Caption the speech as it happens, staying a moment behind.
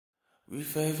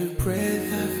With every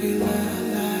breath I feel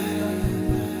alive.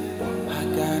 I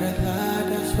got a lot,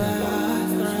 that's why I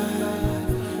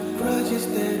thrive. Grudges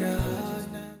that are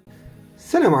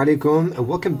Assalamu alaikum and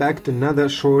welcome back to another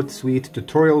short sweet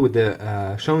tutorial with the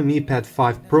Xiaomi Mi Pad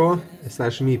 5 Pro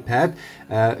 / Mi Pad.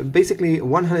 Basically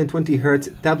 120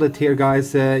 Hz tablet here,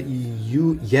 guys. I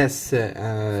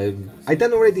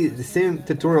done already the same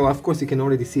tutorial. Of course you can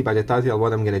already see by the title.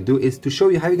 What I'm gonna do is to show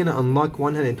you how you're gonna unlock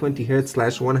 120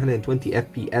 Hz / 120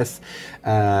 FPS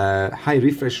high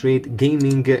refresh rate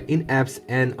gaming in apps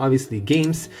and obviously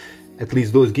games. At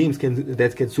least those games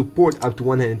that can support up to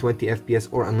 120 FPS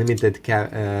or unlimited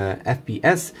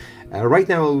FPS. Right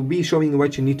now I'll be showing you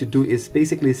what you need to do is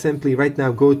basically simply right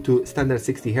now go to standard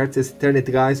 60 Hz, turn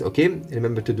it, guys, okay?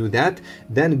 Remember to do that.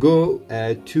 Then go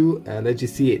to, let's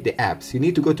just see, the apps. You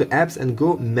need to go to apps and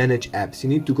go manage apps. You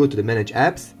need to go to the manage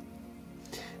apps.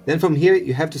 Then from here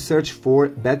you have to search for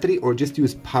battery or just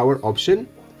use power option.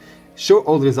 Show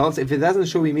all the results. If it doesn't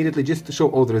show immediately, just to show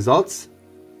all the results.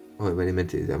 Oh, wait a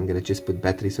minute, I'm gonna just put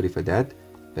battery, sorry for that.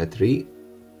 Battery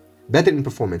and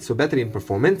performance. So battery and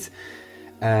performance.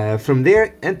 From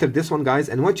there, enter this one, guys,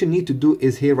 and what you need to do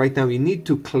is here right now, you need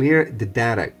to clear the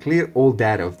data. Clear all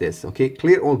data of this, okay?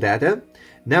 Clear all data.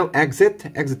 Now exit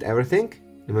everything.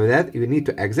 Remember that you need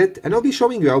to exit, and I'll be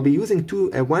showing you. I'll be using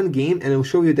one game, and I'll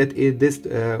show you that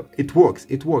it works.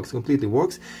 It works, completely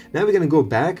works. Now we're gonna go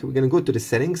back. We're gonna go to the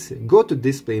settings, go to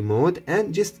display mode,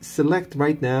 and just select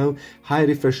right now high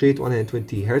refresh rate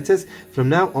 120 Hz. From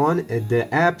now on, the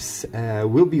apps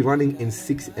will be running in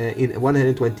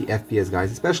 120 FPS,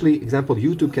 guys. Especially example,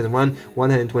 YouTube can run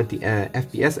 120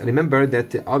 FPS. Remember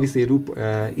that obviously,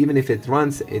 even if it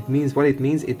runs, it means what it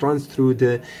means. It runs through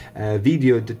the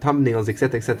video, the thumbnails,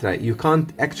 etc. etc. You can't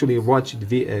actually watch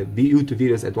the YouTube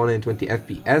videos at 120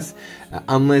 FPS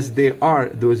unless there are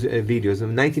those videos.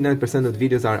 99% of the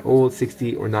videos are all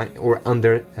 60 or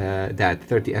under that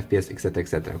 30 FPS, etc.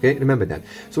 etc. Okay, remember that.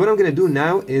 So what I'm gonna do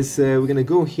now is we're gonna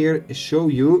go here, show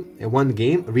you one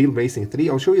game, Real Racing 3.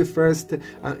 I'll show you first.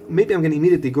 Maybe I'm gonna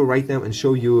immediately go right now and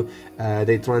show you that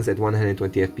it runs at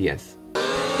 120 FPS.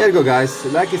 Here we go, guys.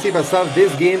 Like you see by yourself,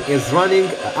 this game is running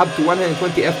up to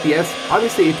 120 FPS.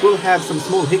 Obviously it will have some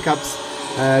small hiccups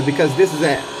because this is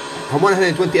a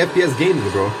 120 FPS game,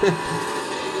 bro.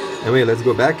 Anyway, let's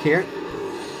go back here.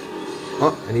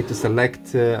 Oh, I need to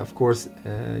select, of course,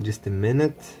 just a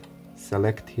minute.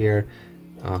 Select here.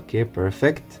 Okay,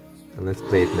 perfect. And let's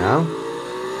play it now.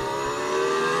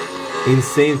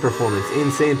 Insane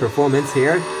performance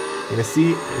here. You're gonna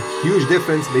see a huge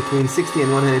difference between 60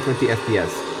 and 120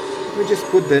 FPS. Let me just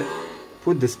put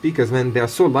the speakers, man. They are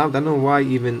so loud. I don't know why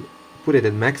even put it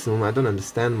at maximum. I don't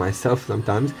understand myself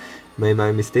sometimes. My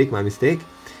mistake.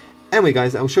 Anyway,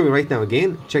 guys, I'll show you right now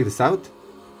again. Check this out.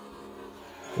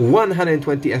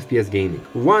 120 FPS gaming.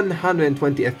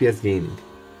 120 FPS gaming.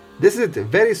 This is a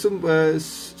very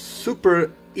super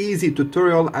easy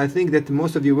tutorial. I think that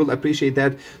most of you will appreciate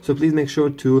that, so please make sure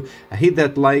to hit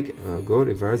that like, go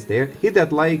reverse there, hit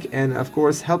that like, and of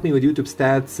course help me with YouTube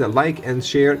stats, like and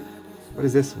share. What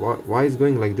is this? Why is it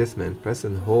going like this, man? Press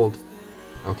and hold.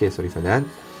 Okay, sorry for that.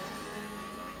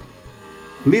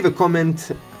 Leave a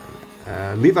comment,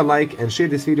 leave a like and share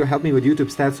this video. Help me with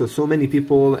YouTube stats so many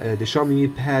people, the Xiaomi Mi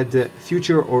Pad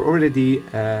future or already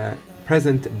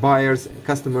present buyers,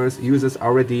 customers, users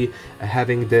already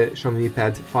having the Xiaomi Mi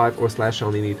Pad 5 or /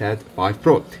 Xiaomi Mi Pad 5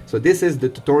 Pro. So this is the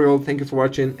tutorial. Thank you for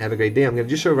watching. Have a great day. I'm going to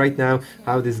just show right now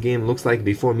how this game looks like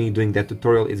before me doing that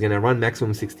tutorial. It's going to run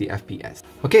maximum 60 FPS.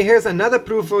 Okay, here's another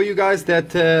proof for you guys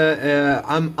that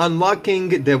I'm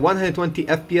unlocking the 120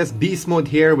 FPS beast mode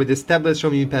here with this tablet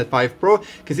Xiaomi Mi Pad 5 Pro. You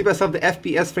can see myself the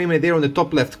FPS frame right there on the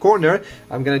top left corner.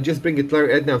 I'm going to just bring it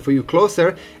right now for you closer,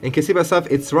 and you can see myself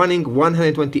it's running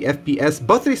 120 FPS.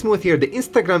 Buttery smooth here. The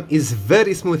Instagram is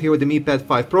very smooth here with the Mi Pad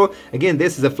 5 Pro. Again,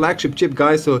 this is a flagship chip,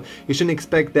 guys, so you shouldn't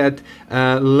expect that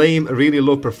lame, really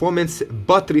low performance.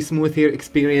 Buttery smooth here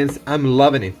experience. I'm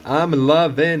loving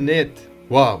it.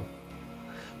 Wow.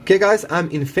 Okay, guys, I'm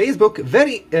in Facebook.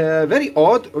 Very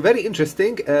odd, very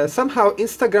interesting. Somehow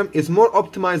Instagram is more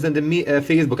optimized than the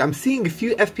Facebook. I'm seeing a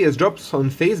few FPS drops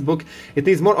on Facebook. It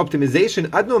needs more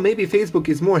optimization. I don't know, maybe Facebook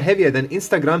is more heavier than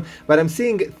Instagram, but I'm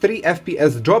seeing 3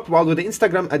 FPS drop, while with the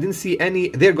Instagram I didn't see any.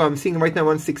 There you go, I'm seeing right now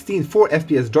 116, 4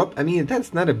 FPS drop. I mean,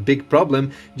 that's not a big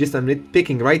problem, just I'm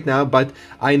nitpicking right now, but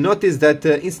I noticed that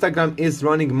Instagram is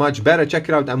running much better. Check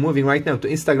it out. I'm moving right now to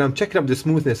Instagram. Check out the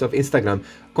smoothness of Instagram.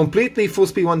 Completely full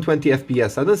speed 120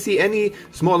 FPS. I don't see any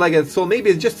small lag at all. Maybe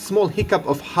it's just a small hiccup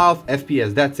of half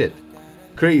FPS. That's it.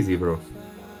 Crazy, bro.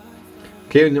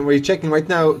 Okay, and we're checking right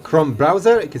now Chrome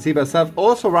browser. You can see by yourself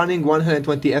also running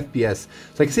 120 FPS.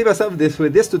 So you can see by yourself this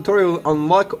with this tutorial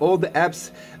unlock all the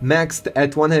apps maxed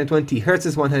at 120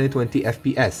 Hz, 120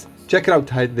 FPS. Check out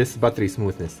this battery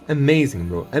smoothness. Amazing,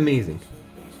 bro, amazing.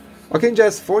 Okay,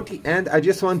 just for the end, I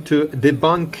just want to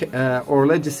debunk or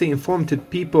let's just say inform to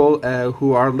people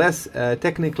who are less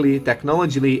technology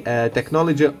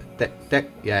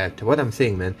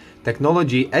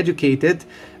educated.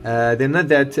 They're not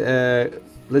that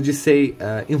let's just say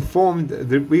informed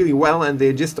really well, and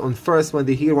they're just on first when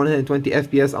they hear 120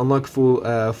 FPS unlock full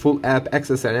app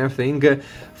access and everything,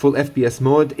 full FPS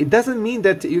mode. It doesn't mean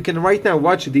that you can right now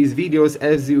watch these videos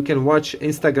as you can watch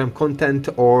Instagram content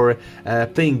or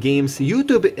playing games.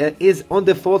 YouTube is on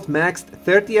default maxed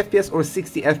 30 FPS or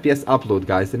 60 FPS upload,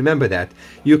 guys. Remember that.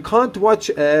 You can't watch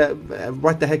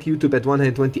what the heck YouTube at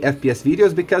 120 FPS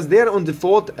videos because they're on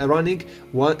default running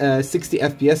 60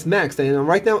 FPS max. And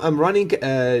right now I'm running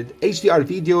HDR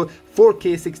video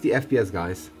 4K 60 FPS,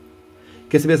 guys.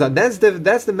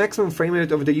 That's the maximum frame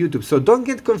rate of the YouTube. So don't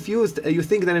get confused. You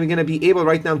think that I'm gonna be able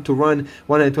right now to run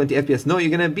 120 FPS. No, you're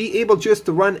gonna be able just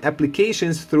to run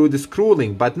applications through the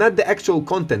scrolling, but not the actual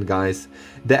content, guys.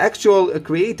 The actual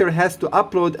creator has to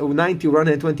upload a 90 or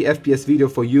 120 FPS video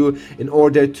for you in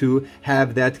order to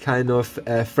have that kind of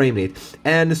frame rate.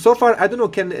 And so far, I don't know,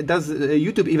 does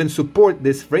YouTube even support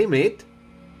this frame rate?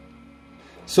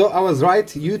 So I was right,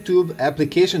 YouTube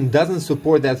application doesn't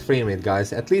support that frame rate,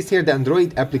 guys. At least here the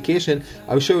Android application,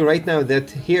 I'll show you right now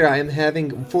that here I am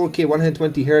having 4K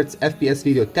 120 Hz FPS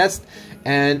video test,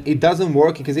 and it doesn't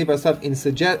work. You can see myself in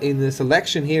the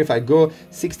selection here, if I go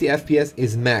 60 FPS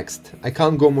is maxed. I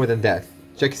can't go more than that.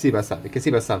 Check, see myself. You can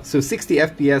see myself. So 60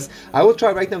 FPS. I will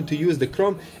try right now to use the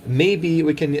Chrome. Maybe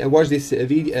we can watch these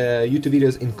YouTube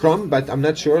videos in Chrome, but I'm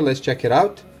not sure. Let's check it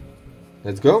out.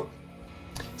 Let's go.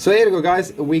 So here we go,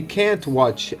 guys. We can't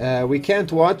watch.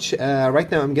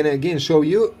 Right now I'm gonna again show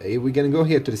you. We're gonna go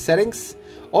here to the settings.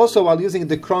 Also, while using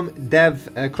the Chrome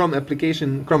Chrome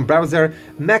application, Chrome browser,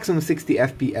 maximum 60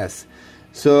 FPS.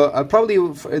 So probably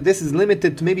this is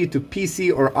limited maybe to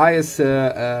PC or iOS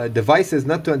devices,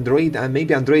 not to Android. And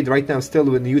maybe Android right now still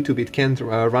with YouTube it can't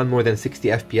run more than 60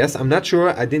 FPS. I'm not sure.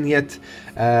 I didn't yet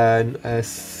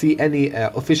see any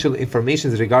official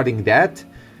information regarding that.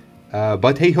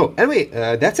 But hey ho, anyway,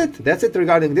 that's it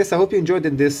regarding this. I hope you enjoyed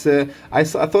this. I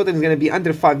thought it was going to be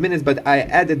under 5 minutes, but I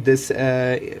added this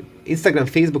Instagram,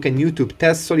 Facebook and YouTube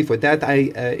test. Sorry for that.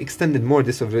 I extended more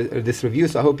this review,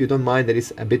 so I hope you don't mind that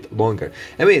it's a bit longer.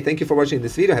 Anyway, thank you for watching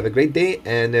this video. Have a great day,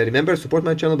 and remember, support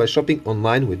my channel by shopping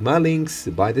online with my links.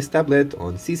 Buy this tablet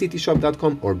on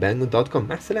cctshop.com or banggood.com.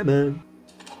 مع السلامة.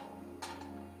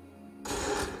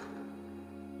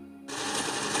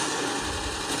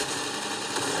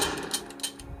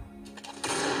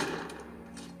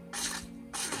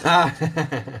 Ah.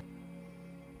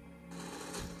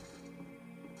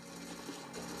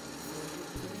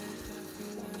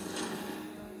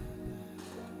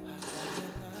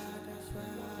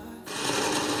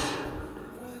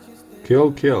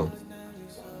 Kill.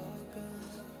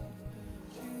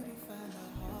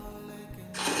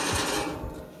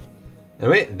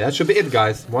 Anyway, that should be it,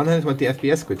 guys. 120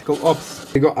 FPS critical ops.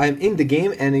 There you go. I'm in the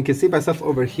game, and you can see myself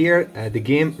over here. The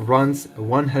game runs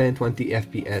 120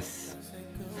 FPS.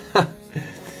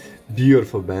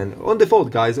 Beautiful, man. On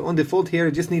default, guys, on default here,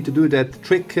 you just need to do that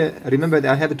trick. Remember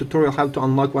that I have a tutorial how to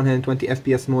unlock 120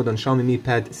 FPS mode on Xiaomi Mi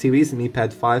Pad series, Mi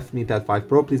Pad 5, Mi Pad 5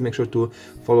 Pro. Please make sure to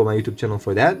follow my YouTube channel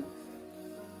for that.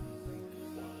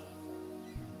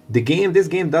 This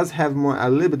game does have a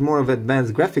little bit more of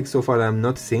advanced graphics so far. I'm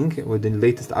not seeing with the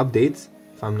latest updates,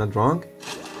 if I'm not wrong.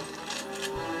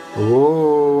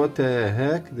 Whoa, what the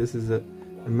heck? This is an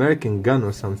American gun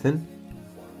or something.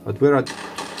 But where are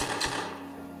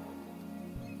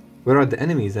the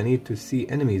enemies? I need to see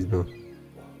enemies, bro.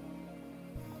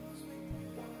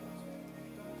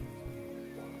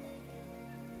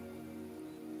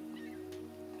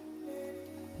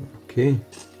 Okay.